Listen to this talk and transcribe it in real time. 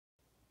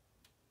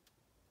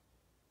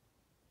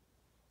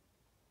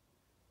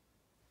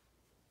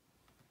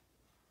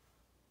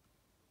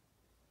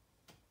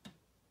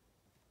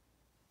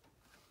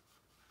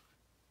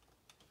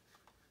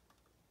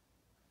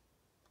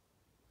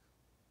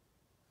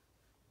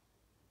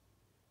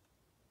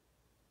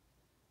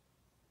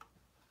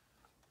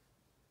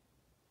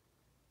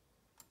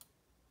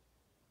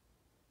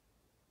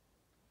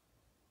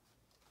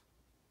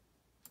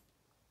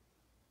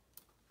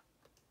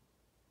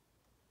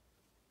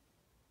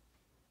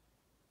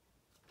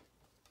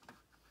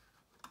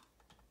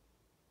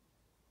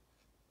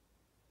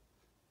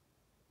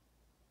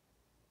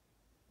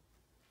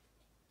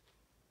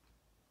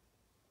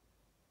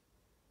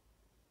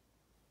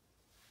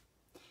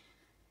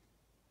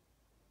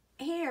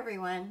Hey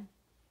everyone,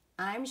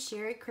 I'm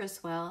Sherry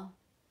Criswell,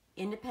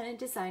 independent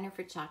designer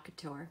for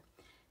Couture.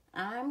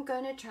 I'm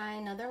going to try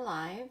another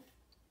live.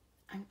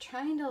 I'm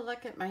trying to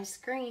look at my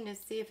screen to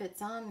see if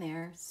it's on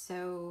there.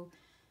 So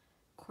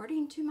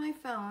according to my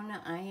phone,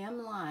 I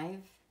am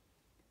live,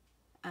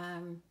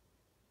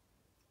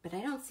 but I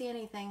don't see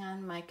anything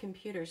on my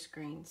computer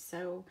screen.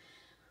 So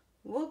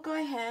we'll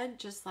go ahead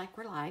just like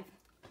we're live.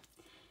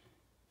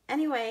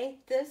 Anyway,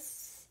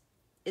 this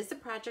is the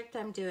project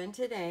I'm doing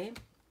today.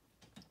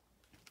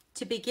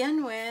 To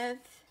begin with,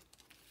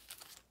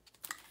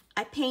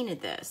 I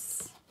painted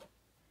this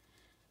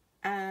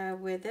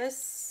with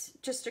this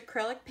just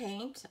acrylic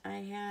paint.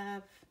 I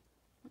have,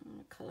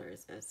 what color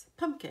is this?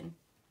 Pumpkin,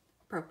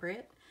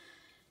 appropriate,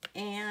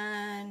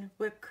 and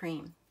whipped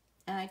cream.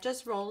 And I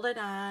just rolled it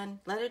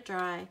on, let it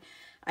dry.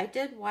 I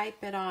did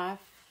wipe it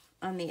off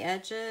on the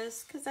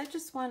edges because I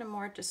just want a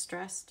more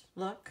distressed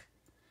look.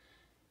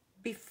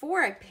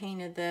 Before I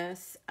painted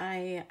this,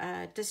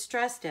 I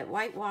distressed it,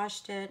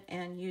 whitewashed it,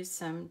 and used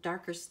some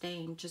darker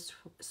stain, just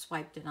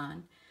swiped it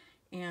on,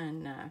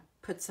 and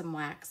put some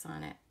wax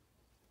on it,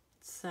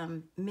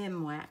 some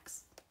Mim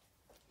wax.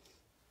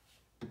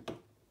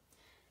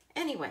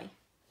 Anyway,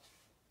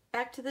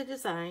 back to the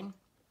design.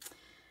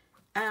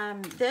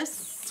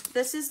 This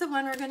is the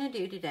one we're going to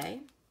do today,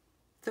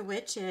 the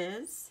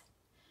witches,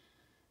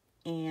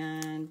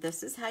 and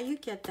this is how you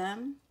get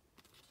them.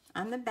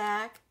 On the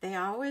back, they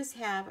always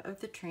have, of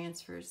the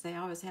transfers, they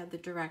always have the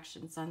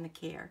directions on the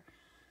care.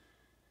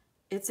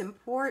 It's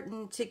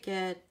important to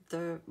get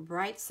the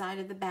right side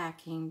of the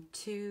backing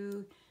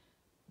to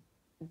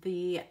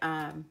the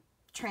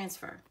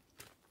transfer.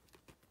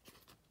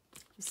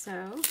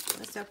 So,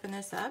 let's open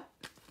this up.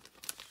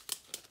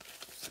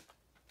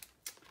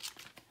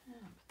 I'll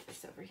put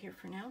this over here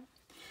for now.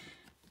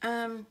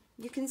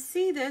 You can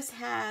see this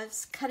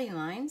has cutting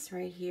lines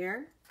right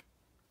here.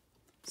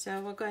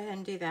 So we'll go ahead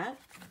and do that.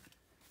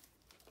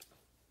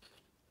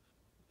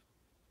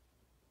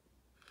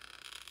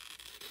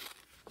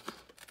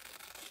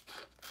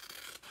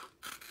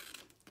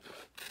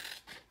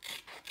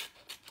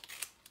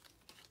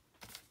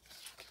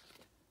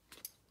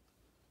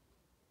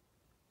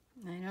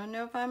 I don't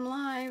know if I'm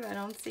live. I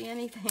don't see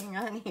anything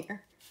on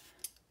here.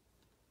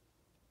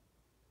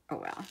 Oh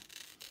well.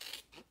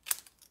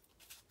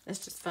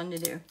 It's just fun to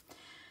do.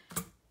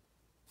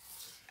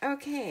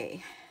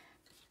 Okay.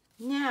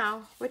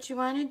 Now, what you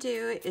want to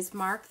do is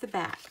mark the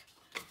back.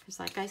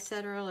 Because like I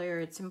said earlier,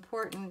 it's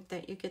important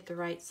that you get the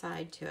right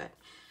side to it.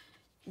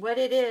 What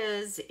it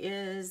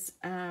is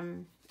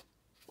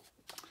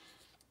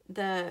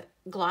the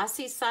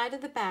glossy side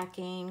of the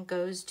backing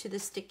goes to the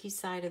sticky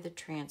side of the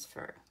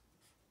transfer.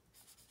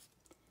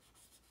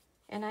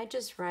 And I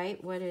just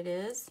write what it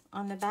is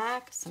on the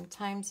back.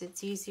 Sometimes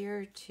it's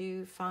easier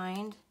to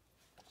find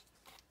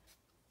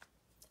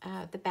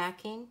the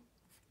backing.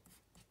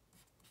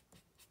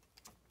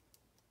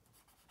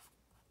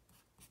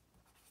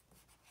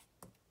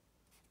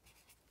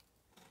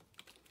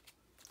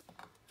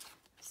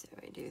 So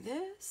I do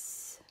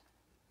this.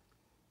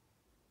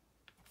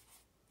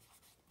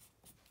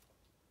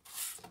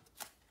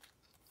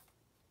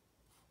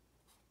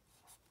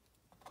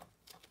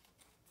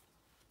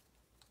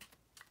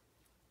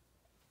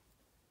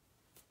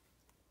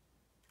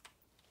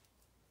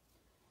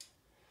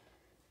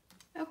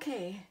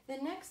 Okay, the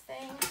next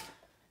thing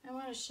I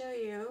want to show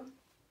you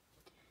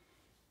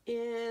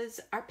is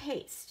our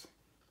paste.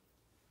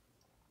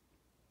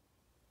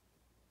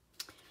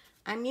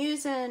 I'm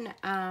using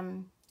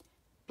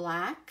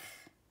black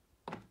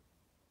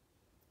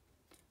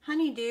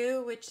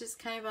Honeydew, which is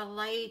kind of a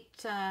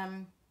light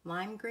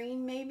lime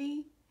green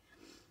maybe.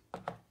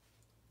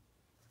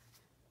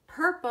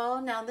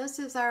 Purple, now this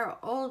is our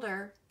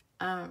older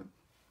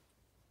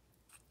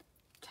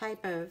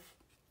type of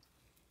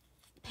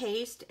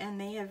paste,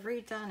 and they have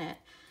redone it.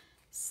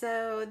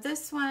 So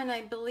this one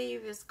I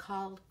believe is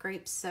called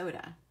Grape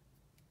Soda.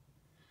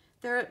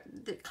 The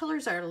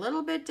colors are a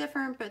little bit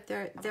different, but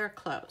they're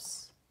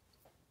close.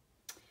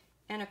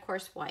 And of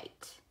course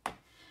white.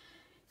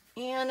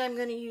 And I'm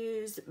going to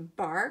use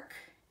bark,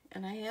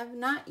 and I have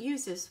not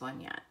used this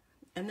one yet.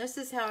 And this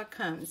is how it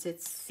comes.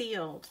 It's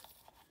sealed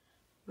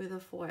with a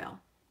foil.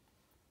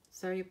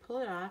 So you pull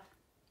it off.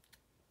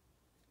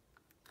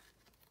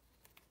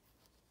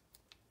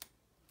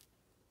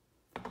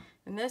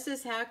 And this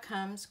is how it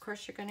comes. Of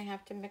course, you're going to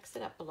have to mix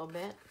it up a little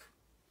bit.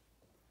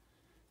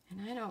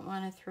 And I don't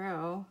want to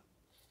throw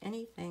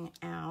anything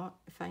out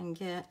if I can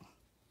get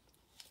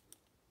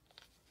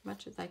as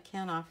much as I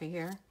can off of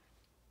here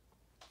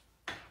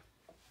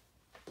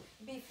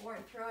before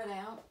I throw it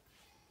out.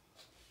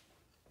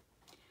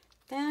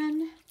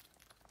 Then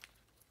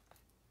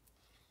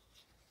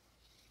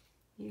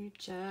you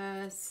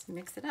just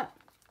mix it up.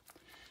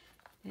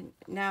 And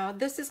now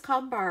this is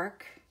called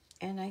bark.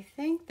 And I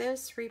think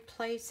this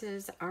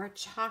replaces our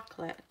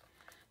chocolate.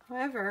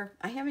 However,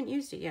 I haven't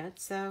used it yet,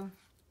 so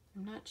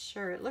I'm not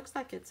sure. It looks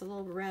like it's a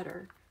little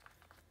redder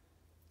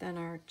than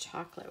our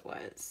chocolate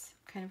was.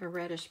 Kind of a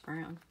reddish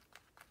brown.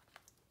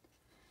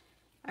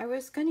 I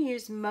was going to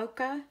use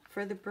mocha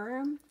for the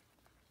broom,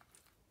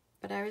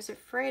 but I was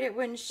afraid it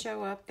wouldn't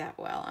show up that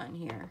well on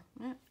here.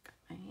 Oh, got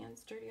my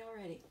hands dirty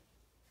already.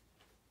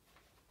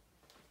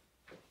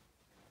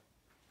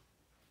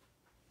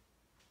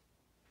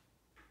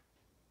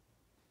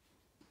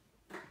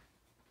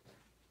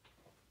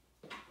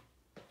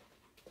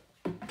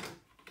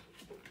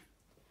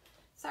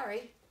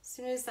 Sorry, as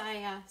soon as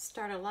I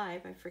start a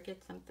live, I forget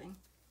something.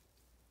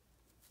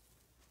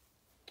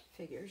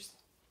 Figures.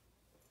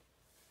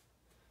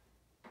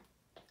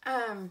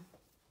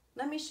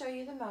 Let me show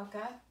you the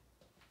mocha.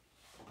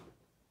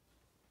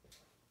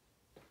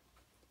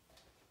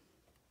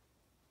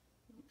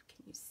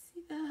 Can you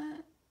see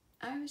that?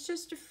 I was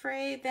just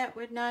afraid that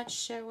would not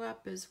show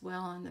up as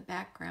well on the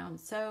background,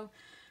 so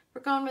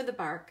we're going with the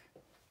bark.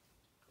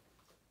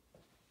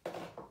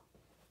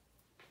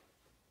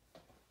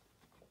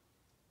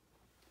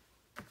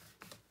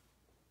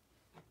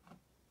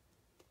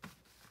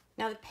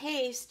 Now the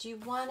paste, you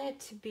want it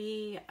to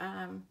be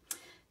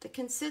the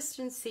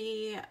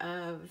consistency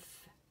of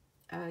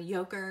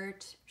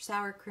yogurt,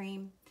 sour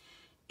cream.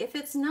 If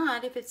it's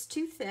not, if it's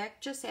too thick,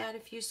 just add a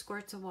few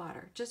squirts of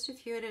water, just a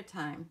few at a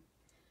time.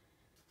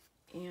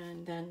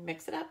 And then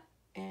mix it up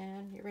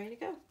and you're ready to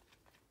go.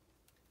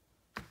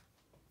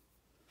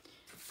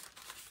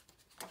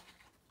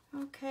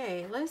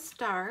 Okay, let's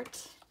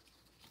start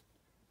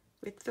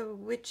with the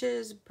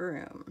witch's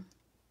broom.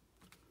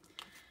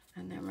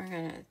 And then we're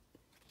gonna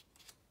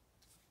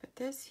put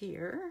this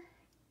here.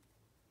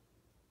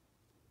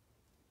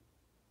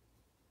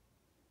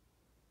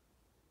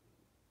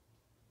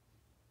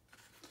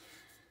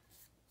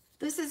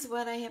 This is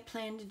what I had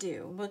planned to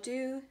do. We'll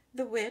do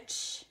the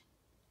witch,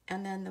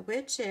 and then the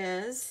witch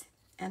is,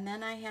 and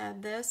then I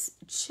have this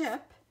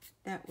chip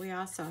that we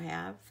also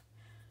have.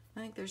 I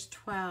think there's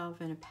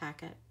 12 in a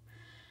packet.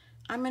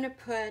 I'm going to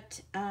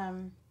put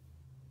in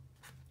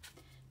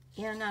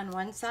on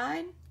one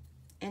side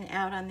and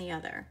out on the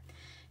other,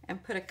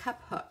 and put a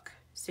cup hook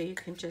so you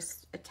can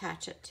just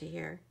attach it to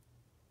here.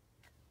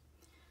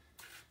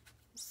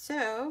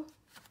 So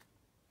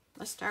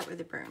let's start with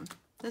the broom.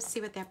 Let's see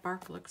what that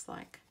bark looks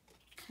like.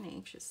 Kind of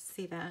anxious to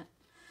see that.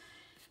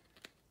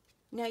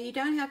 Now you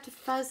don't have to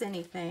fuzz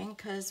anything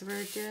because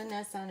we're doing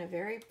this on a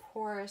very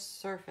porous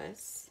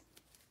surface.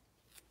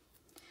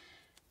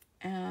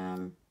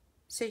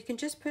 So you can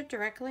just put it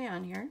directly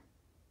on here.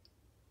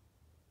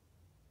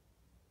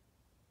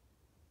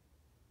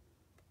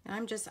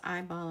 I'm just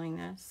eyeballing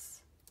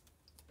this.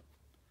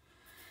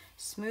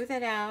 Smooth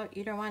it out.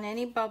 You don't want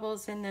any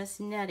bubbles in this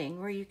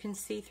netting where you can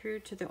see through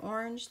to the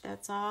orange.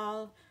 That's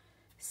all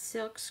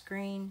silk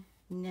screen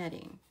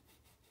netting.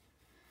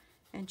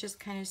 And just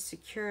kind of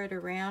secure it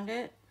around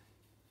it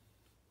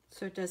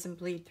so it doesn't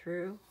bleed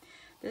through.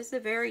 This is a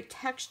very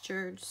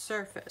textured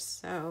surface,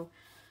 so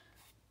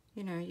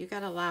you know, you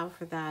got to allow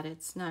for that.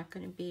 It's not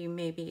going to be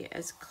maybe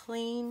as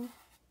clean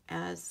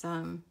as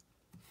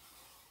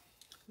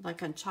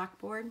like on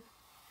chalkboard.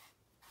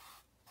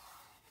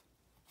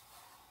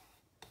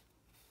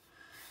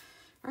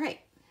 All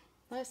right,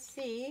 let's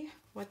see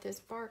what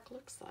this bark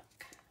looks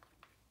like.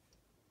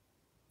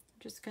 I'm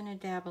just going to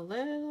dab a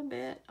little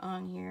bit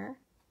on here.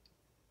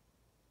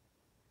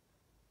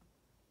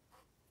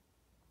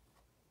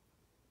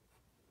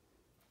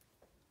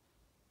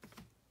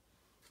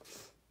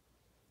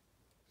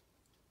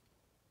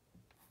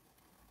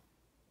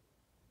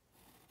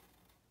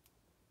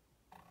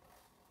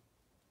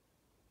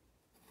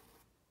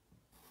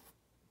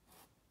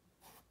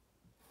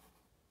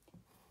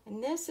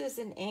 And this is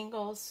an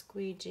angle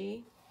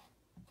squeegee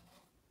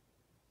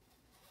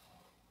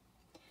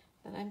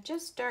that I'm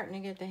just starting to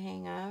get the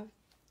hang of.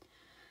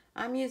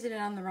 I'm using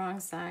it on the wrong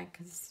side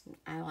because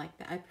I like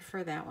that. I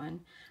prefer that one.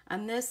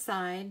 On this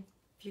side,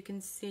 if you can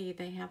see,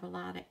 they have a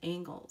lot of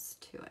angles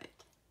to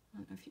it. I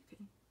don't know if you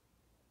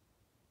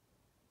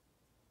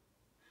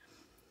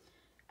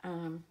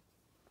can.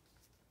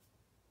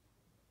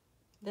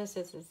 This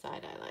is the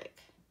side I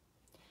like.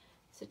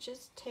 So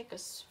just take a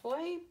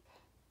swipe.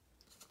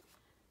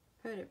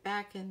 Put it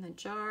back in the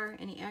jar,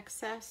 any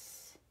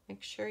excess.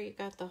 Make sure you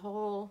got the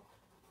whole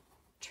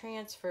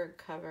transferred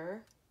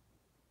cover.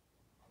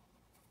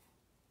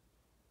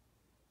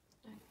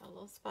 I got a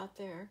little spot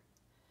there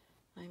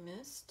I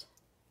missed.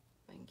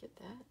 If I can get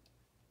that.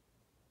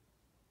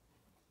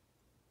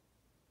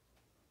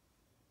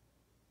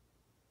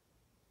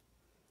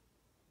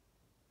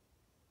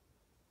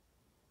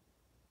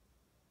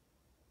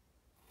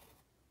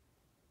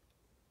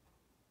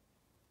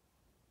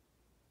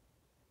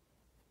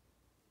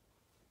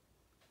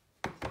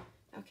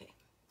 Okay,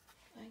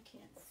 I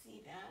can't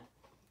see that.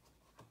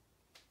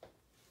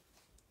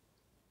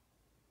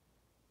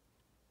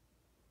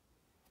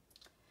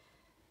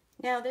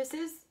 Now this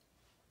is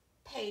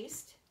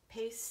paste.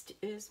 Paste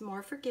is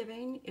more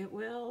forgiving. It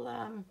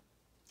will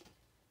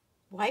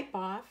wipe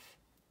off.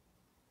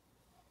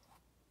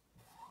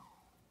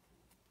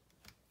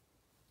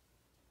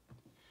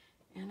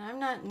 And I'm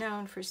not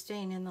known for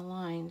staying in the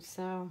line,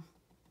 so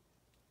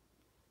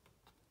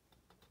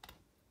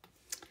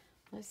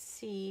let's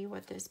see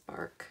what this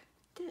bark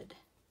did.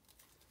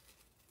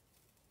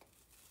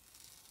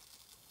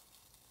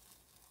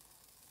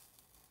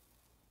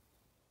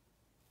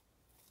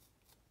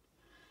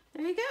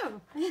 There you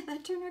go.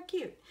 That turned out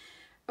cute.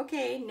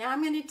 Okay, now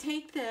I'm going to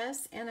take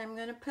this and I'm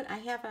going to put, I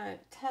have a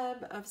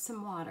tub of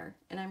some water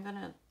and I'm going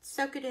to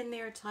soak it in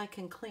there until I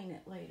can clean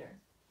it later.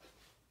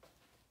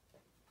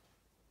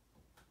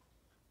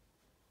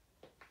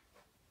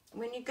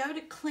 When you go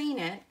to clean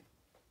it,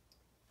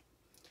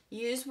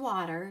 use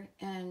water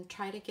and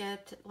try to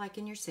get like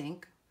in your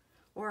sink,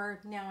 or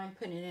now I'm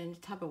putting it in a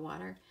tub of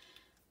water.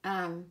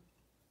 And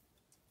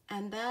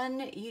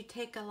then you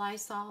take a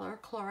Lysol or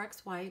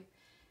Clorox wipe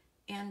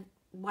and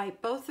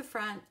wipe both the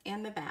front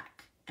and the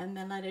back, and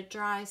then let it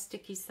dry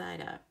sticky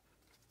side up.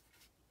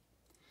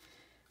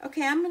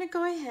 Okay, I'm going to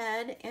go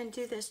ahead and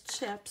do this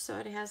chip so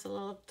it has a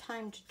little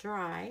time to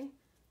dry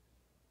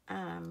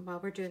while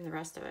we're doing the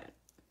rest of it.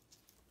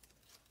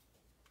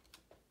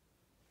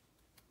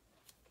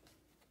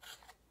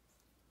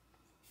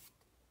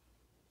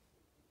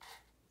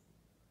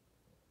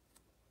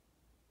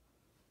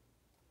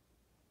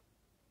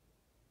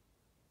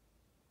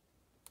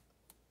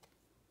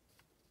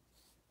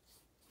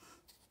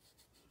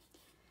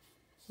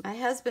 My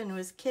husband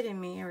was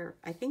kidding me, or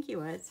I think he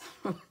was.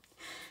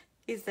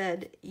 He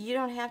said, you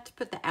don't have to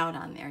put the out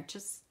on there.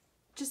 Just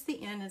the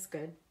in is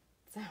good.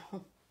 So,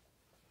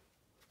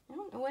 I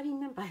don't know what he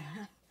meant by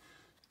that.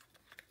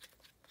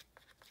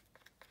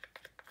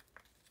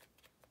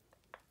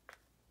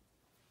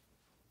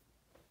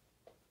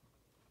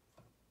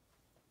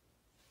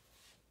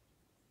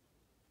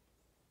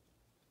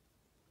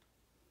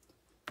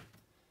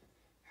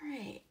 All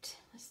right,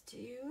 let's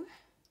do...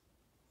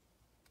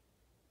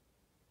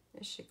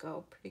 This should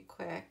go pretty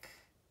quick.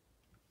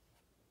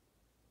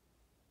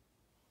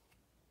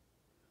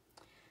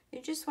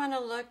 You just want to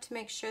look to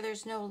make sure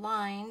there's no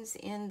lines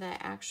in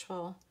the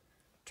actual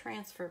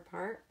transfer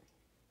part.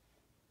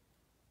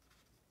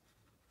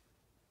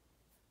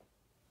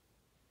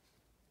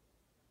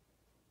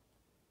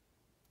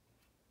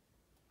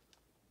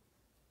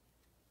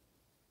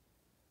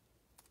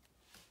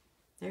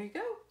 There you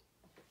go.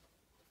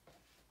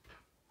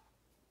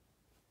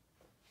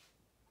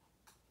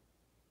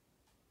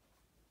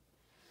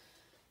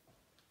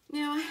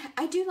 Now,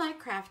 I do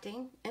like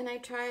crafting, and I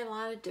try a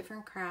lot of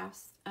different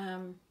crafts,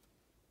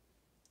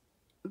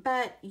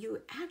 but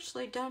you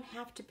actually don't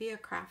have to be a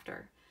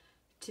crafter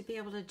to be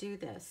able to do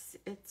this.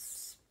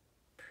 It's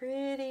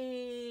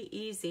pretty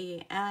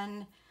easy,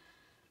 and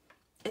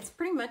it's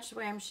pretty much the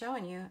way I'm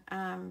showing you.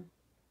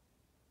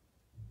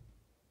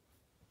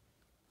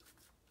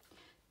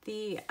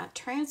 The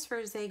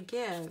transfers they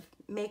give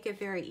make it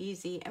very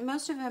easy, and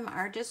most of them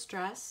are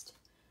distressed.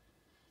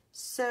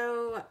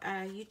 So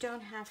you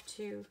don't have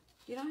to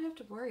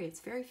worry. It's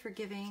very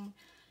forgiving.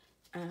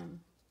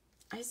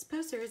 I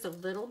suppose there is a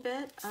little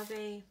bit of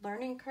a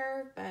learning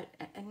curve, but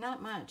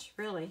not much,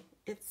 really.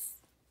 It's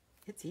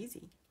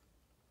easy.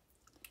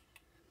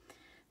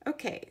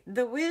 Okay,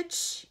 the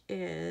witch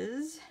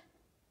is,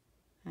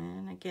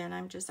 and again,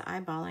 I'm just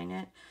eyeballing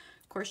it.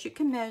 Of course, you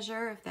can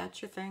measure if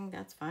that's your thing.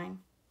 That's fine.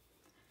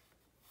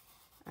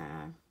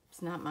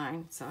 It's not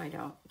mine, so I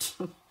don't.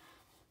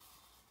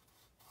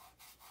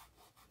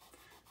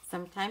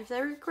 Sometimes I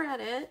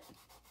regret it,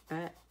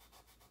 but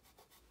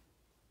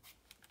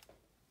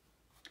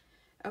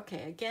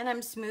okay, again,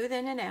 I'm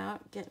smoothing it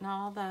out, getting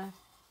all the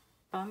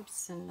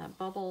bumps and the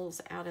bubbles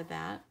out of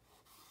that,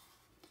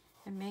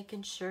 and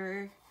making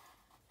sure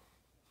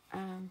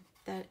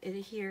that it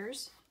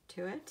adheres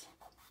to it.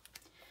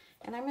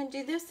 And I'm going to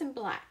do this in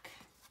black.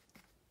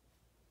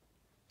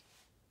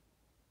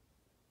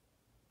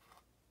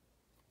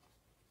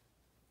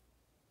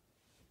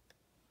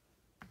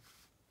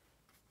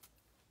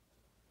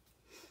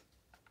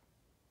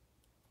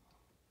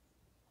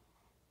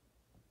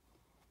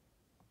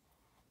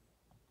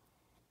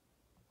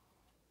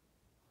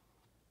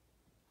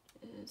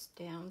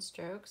 Down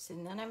strokes,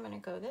 and then I'm going to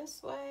go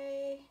this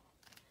way,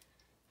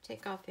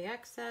 take off the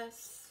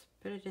excess,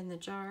 put it in the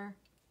jar.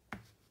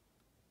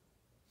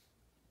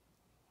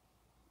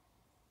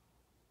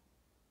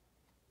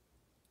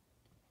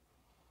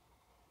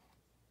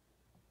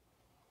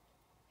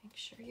 Make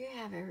sure you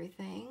have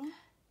everything.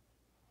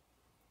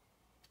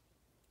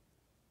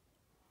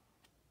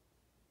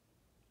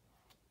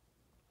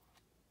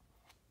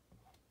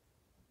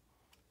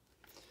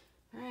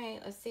 All right,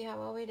 let's see how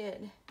well we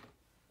did.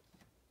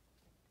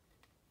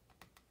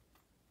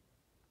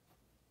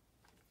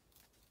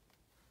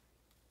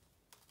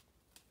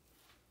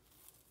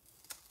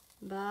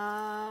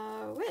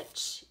 The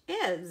witch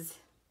is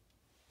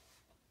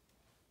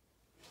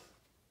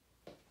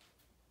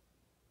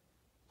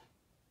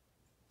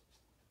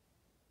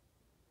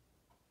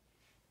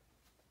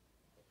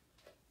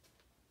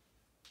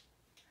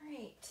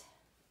right.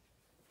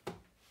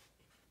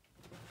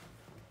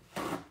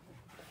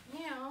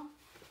 Now,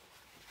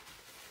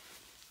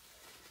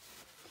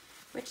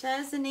 which that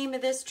is the name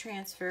of this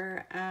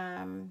transfer.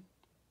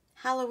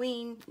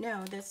 Halloween,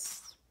 no,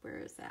 this, where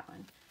is that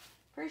one?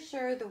 For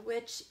sure, the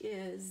witch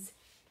is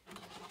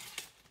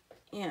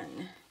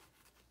in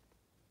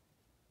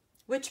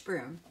Witch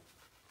Broom.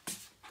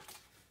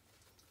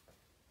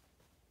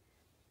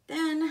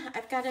 Then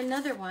I've got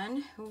another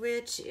one,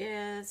 which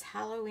is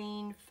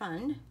Halloween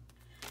Fun.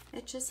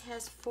 It just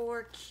has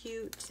 4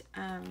 cute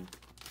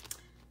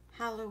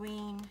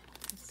Halloween,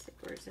 let's see,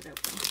 where is it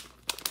open?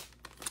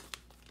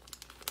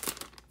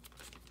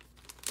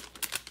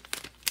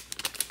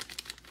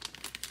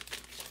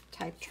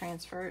 Type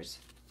transfers.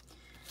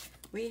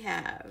 We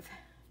have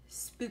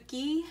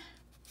Spooky,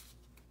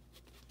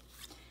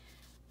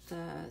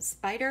 the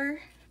Spider,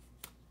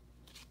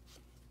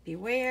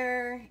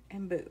 Beware,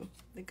 and Boo,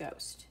 the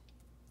Ghost.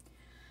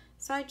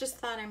 So I just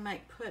thought I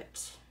might put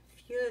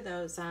a few of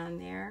those on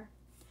there.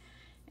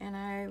 And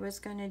I was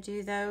going to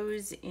do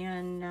those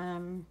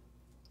in,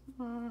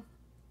 let's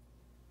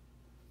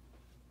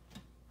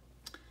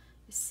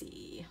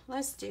see,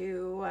 let's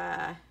do,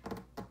 I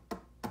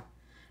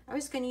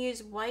was going to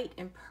use white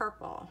and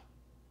purple.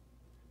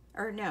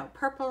 Or no,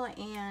 purple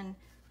and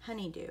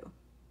Honeydew.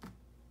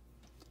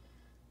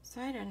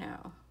 So I don't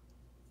know.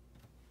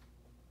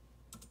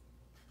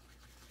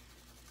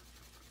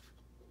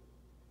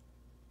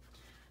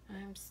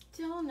 I'm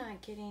still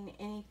not getting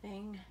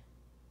anything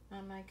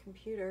on my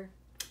computer.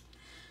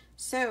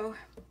 So,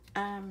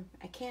 I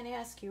can't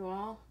ask you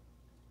all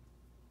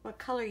what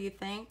color you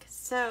think.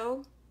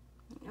 So,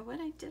 you know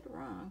what I did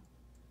wrong.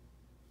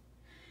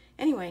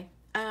 Anyway,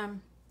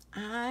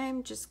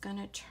 I'm just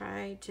gonna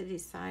try to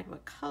decide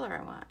what color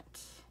I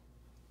want.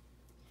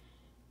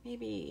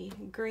 Maybe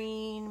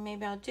green,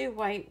 maybe I'll do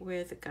white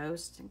with a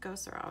ghost, and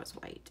ghosts are always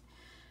white.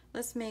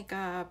 Let's make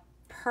a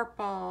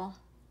purple.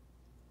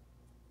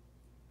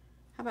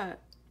 How about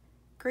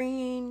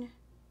green?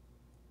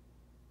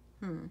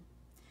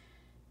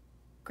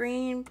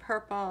 Green,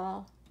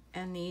 purple,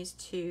 and these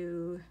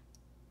two.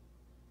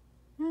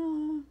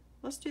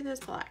 Let's do this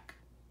black.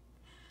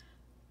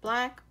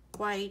 Black,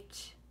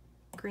 white,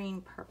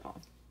 green,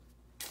 purple.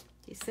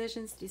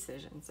 Decisions,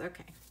 decisions.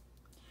 Okay.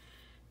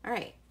 All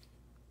right.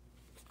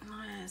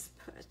 Let's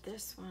put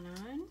this one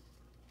on.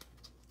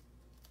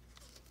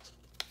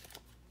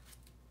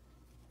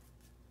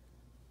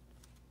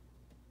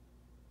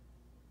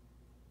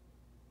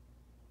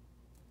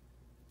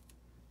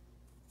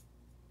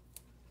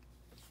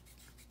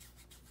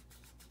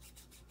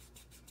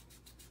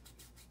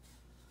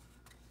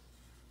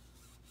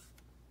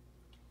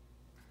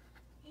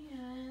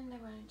 And I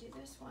want to do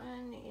this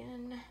one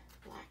in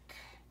black.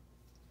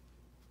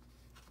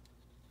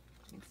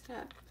 Mix it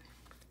up.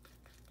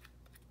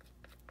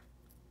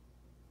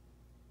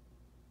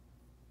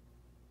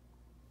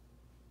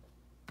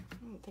 I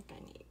don't think I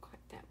need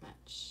quite that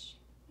much.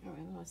 All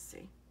right, let's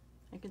see.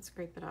 I can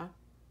scrape it off.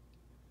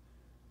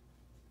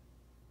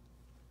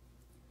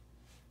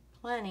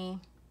 Plenty.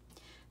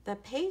 The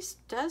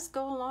paste does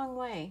go a long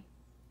way.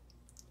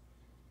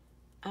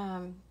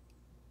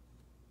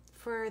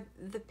 For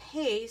the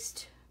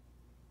paste,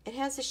 it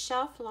has a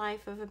shelf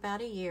life of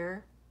about a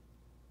year.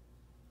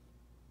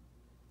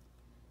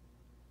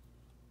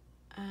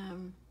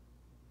 And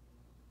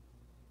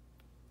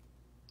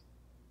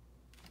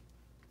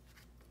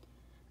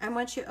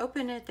once you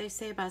open it, they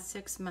say about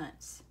 6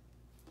 months.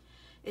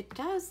 It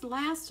does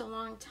last a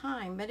long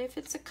time, but if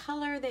it's a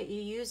color that you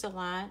use a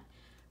lot,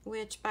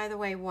 which, by the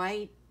way,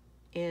 white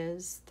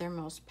is their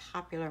most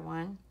popular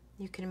one,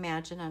 you can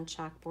imagine on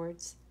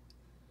chalkboards.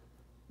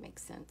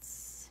 Makes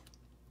sense.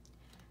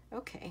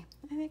 Okay,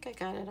 I think I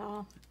got it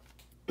all.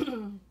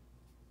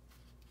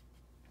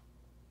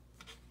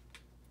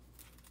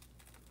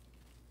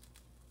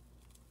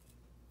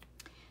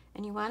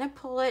 And you want to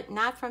pull it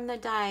not from the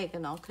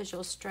diagonal because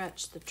you'll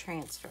stretch the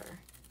transfer.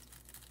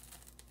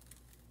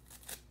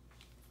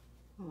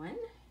 1.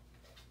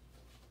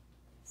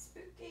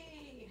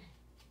 Spooky.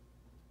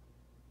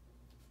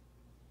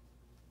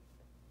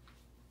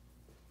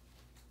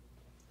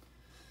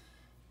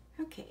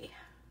 Okay,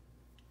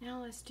 now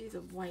let's do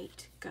the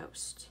white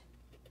ghost.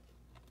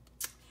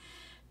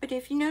 But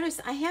if you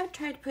notice, I have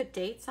tried to put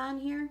dates on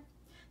here.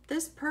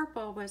 This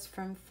purple was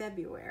from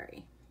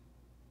February.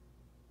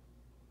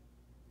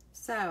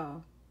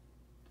 So,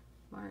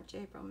 March,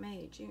 April,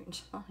 May, June,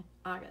 July,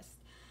 August.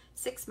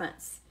 6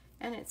 months.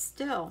 And it's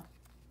still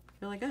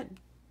really good.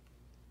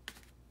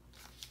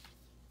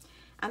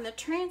 And the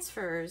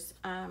transfers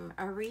are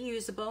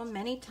reusable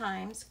many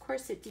times. Of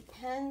course, it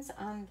depends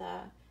on the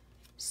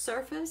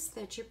surface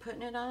that you're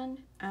putting it on.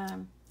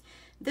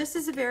 This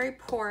is a very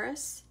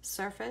porous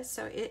surface,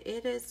 so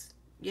it is,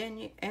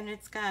 and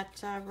it's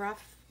got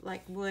rough,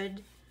 like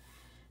wood.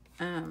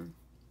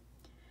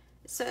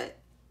 So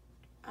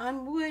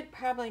on wood,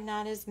 probably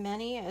not as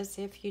many as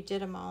if you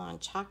did them all on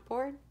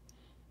chalkboard,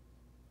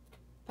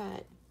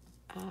 but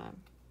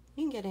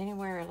you can get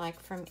anywhere like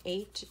from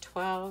 8 to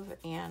 12,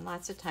 and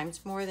lots of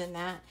times more than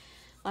that.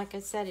 Like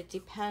I said, it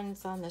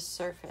depends on the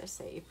surface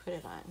that you put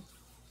it on.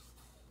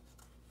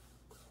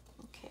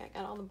 Okay, I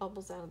got all the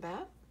bubbles out of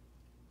that.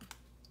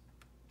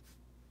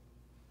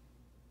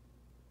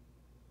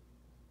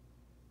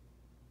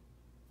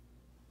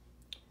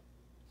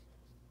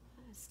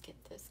 Let's get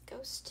this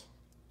ghost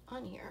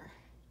on here.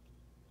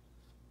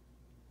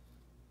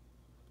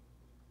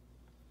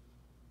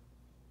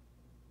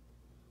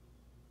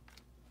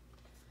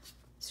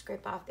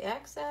 Scrape off the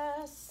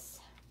excess.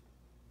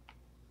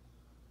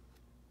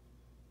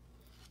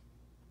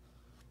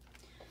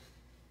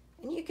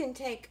 And you can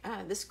take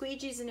the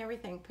squeegees and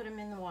everything, put them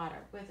in the water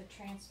with the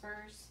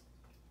transfers,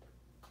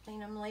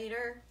 clean them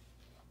later.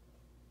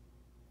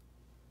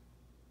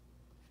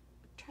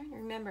 I'm trying to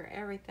remember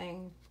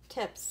everything,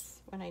 tips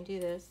when I do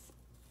this.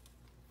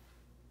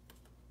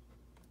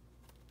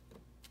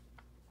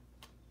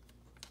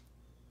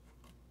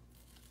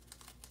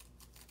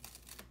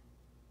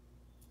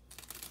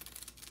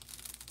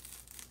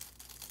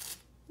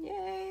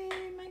 Yay,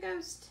 my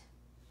ghost.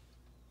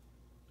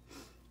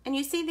 And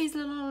you see these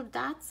little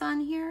dots on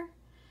here?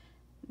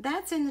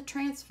 That's in the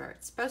transfer.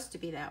 It's supposed to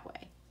be that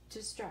way,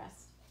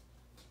 distressed.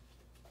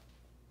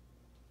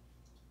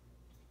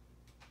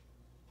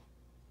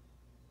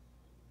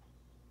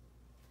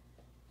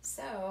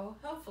 So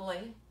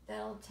hopefully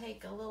that'll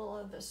take a little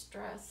of the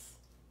stress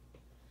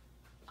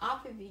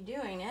off of you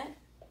doing it.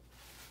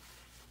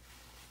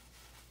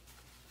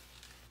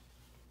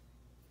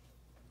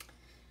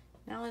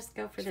 Now let's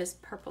go for this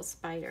purple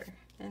spider.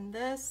 And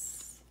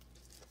this,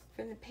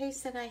 from the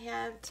paste that I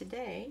have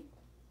today,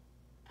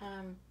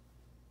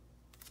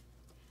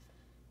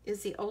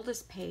 is the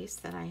oldest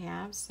paste that I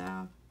have.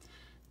 So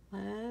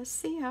let's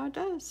see how it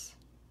does.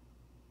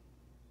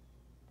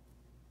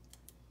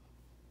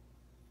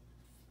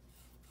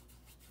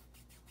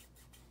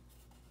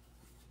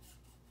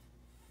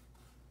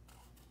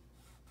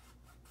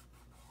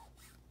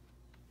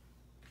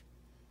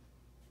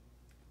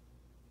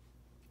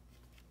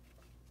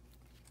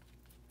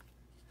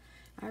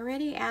 I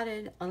already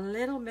added a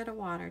little bit of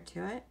water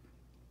to it.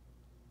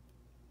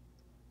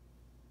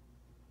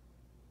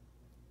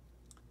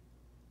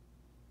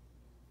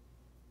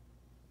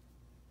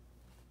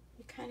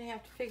 You kind of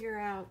have to figure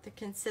out the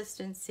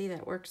consistency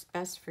that works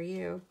best for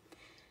you.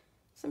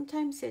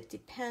 Sometimes it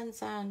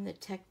depends on the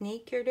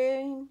technique you're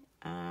doing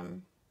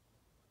and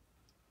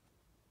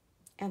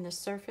the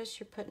surface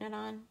you're putting it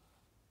on.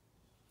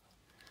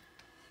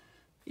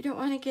 You don't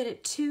want to get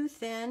it too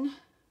thin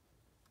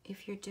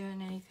if you're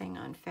doing anything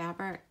on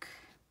fabric.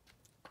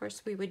 Of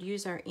course, we would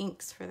use our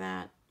inks for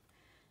that,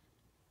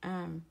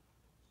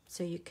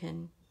 so you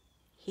can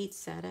heat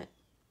set it.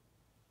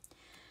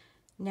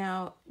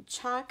 Now,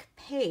 chalk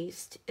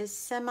paste is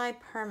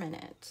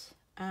semi-permanent.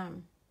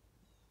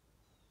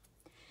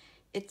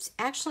 It's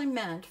actually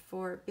meant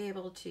for be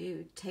able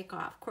to take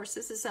off. Of course,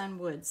 this is on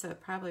wood, so it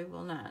probably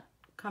will not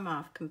come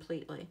off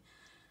completely.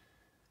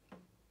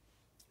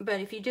 But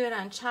if you do it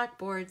on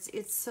chalkboards,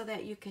 it's so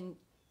that you can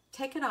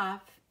take it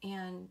off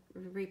and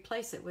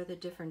replace it with a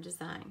different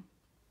design.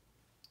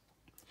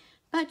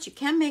 But you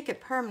can make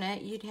it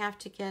permanent. You'd have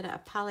to get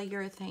a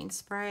polyurethane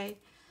spray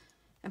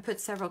and put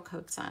several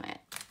coats on it.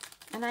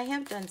 And I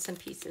have done some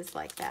pieces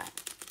like that.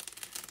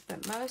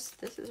 But most,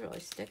 this is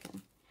really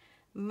sticking.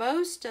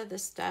 Most of the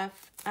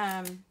stuff,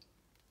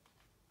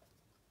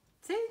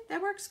 see, that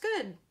works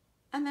good.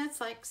 And that's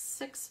like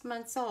 6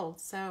 months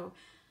old. So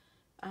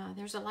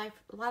there's a lot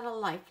of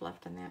life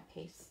left in that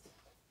paste.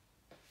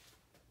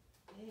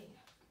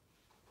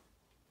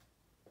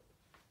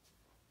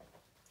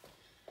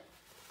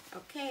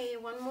 Okay,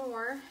 one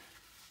more.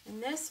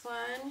 And this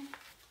one,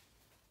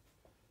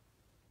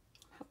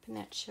 hoping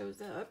that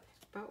shows up,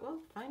 but we'll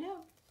find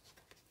out.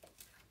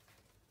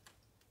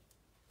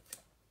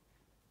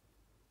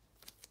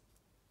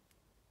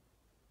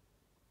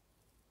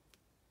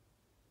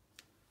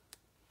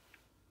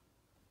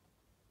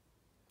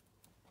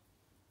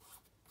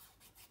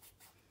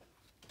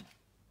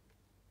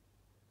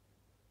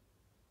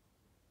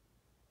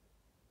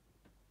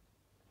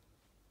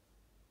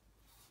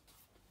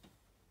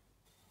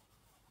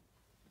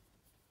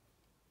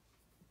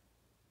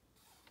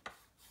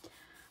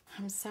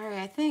 I'm sorry,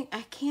 I think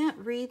I can't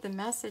read the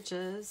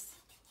messages.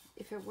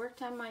 If it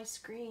worked on my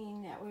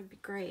screen, that would be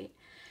great.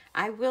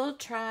 I will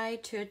try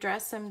to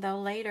address them though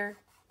later,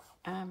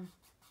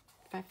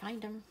 if I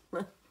find them.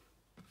 All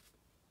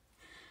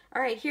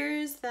right,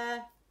 here's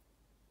the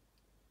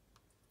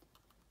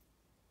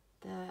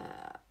I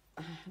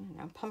don't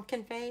know,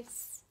 pumpkin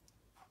face.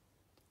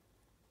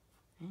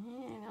 I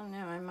don't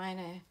know, I might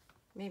have,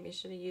 maybe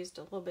should have used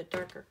a little bit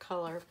darker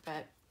color,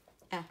 but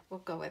we'll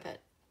go with it.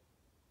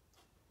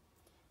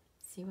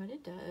 See what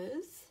it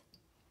does.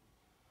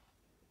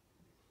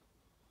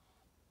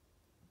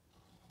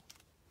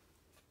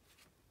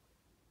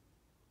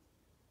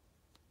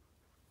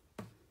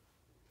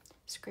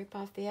 Scrape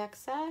off the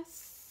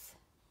excess.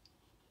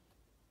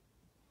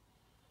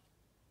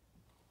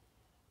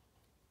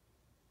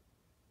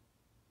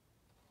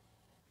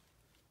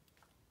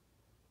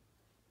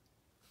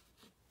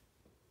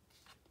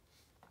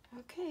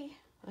 Okay,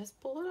 let's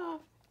pull it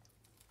off.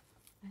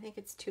 I think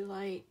it's too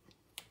light,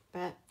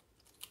 but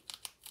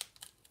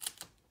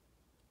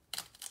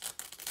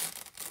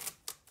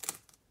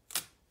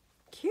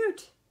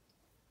cute.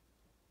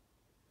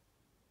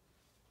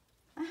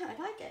 I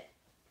like it.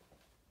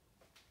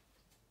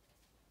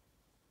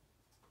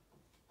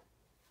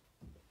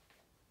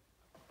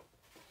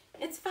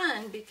 It's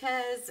fun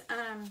because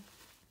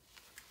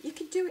you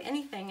can do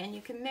anything and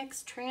you can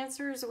mix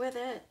transfers with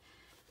it.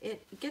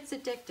 It gets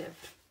addictive.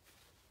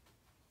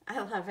 I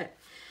love it.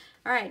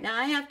 All right, now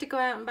I have to go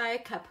out and buy a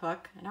cup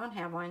hook. I don't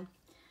have one.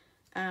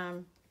 But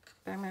I'm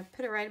going to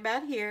put it right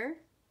about here.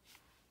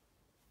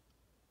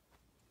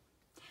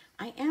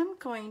 I am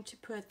going to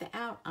put the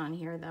out on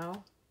here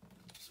though,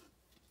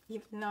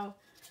 even though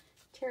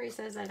Terry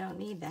says I don't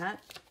need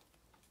that.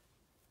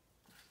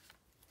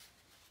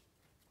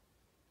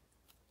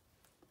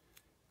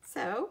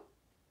 So,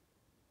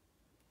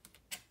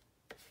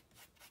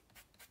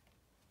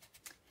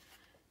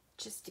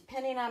 just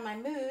depending on my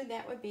mood,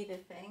 that would be the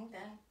thing.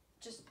 Then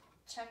just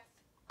check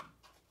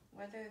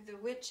whether the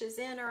witch is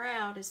in or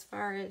out as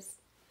far as,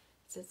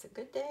 is this a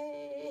good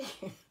day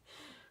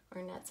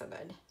or not so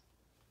good?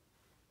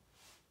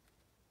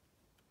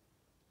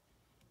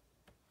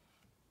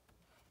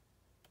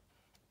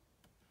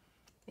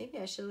 Maybe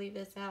I should leave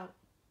this out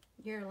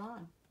year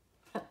long.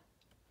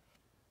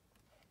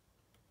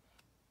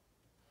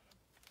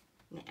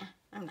 Nah,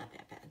 I'm not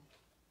that bad.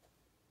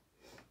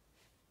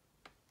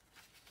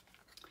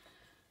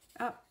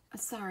 Oh,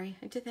 sorry,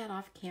 I did that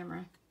off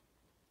camera.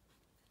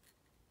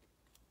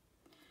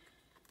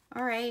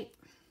 All right,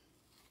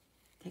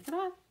 take it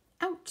off,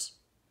 out,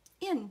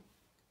 in.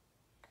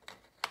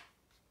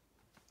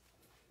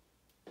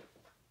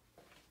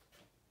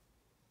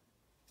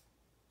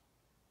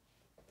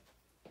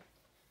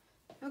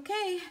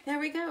 Okay, there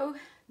we go.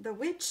 The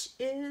witch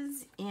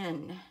is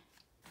in.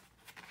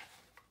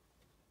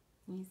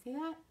 You see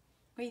that?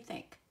 What do you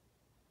think?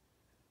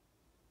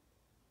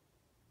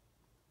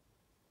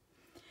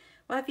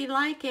 Well, if you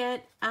like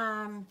it,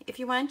 if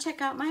you want to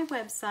check out my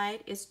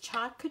website, it's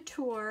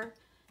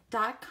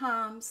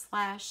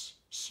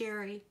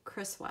chalkcouture.com/Sherry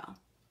Criswell.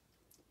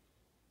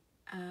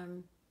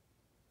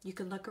 You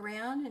can look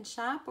around and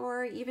shop,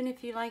 or even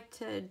if you like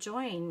to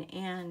join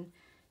and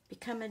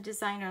become a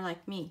designer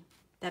like me,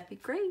 that'd be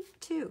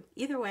great too.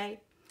 Either way,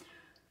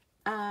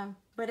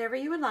 whatever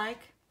you would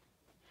like.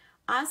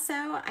 Also,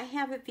 I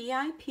have a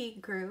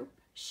VIP group,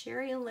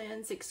 Sherry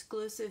Lynn's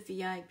exclusive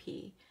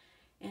VIP.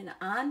 And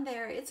on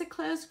there, it's a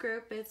closed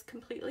group, it's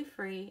completely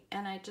free,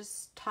 and I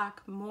just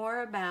talk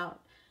more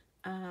about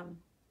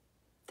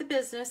the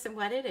business and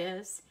what it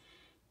is.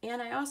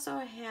 And I also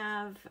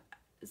have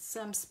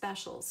some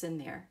specials in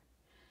there.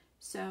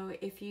 So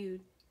if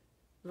you'd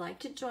like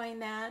to join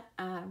that,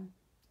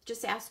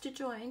 just ask to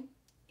join,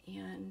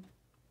 and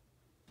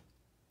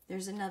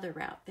there's another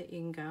route that you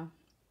can go.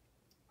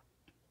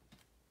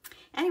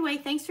 Anyway,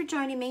 thanks for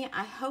joining me.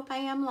 I hope I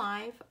am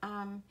live.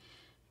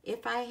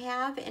 If I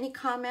have any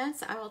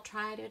comments, I will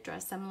try to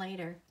address them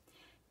later.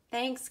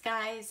 Thanks,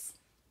 guys.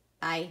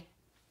 Bye.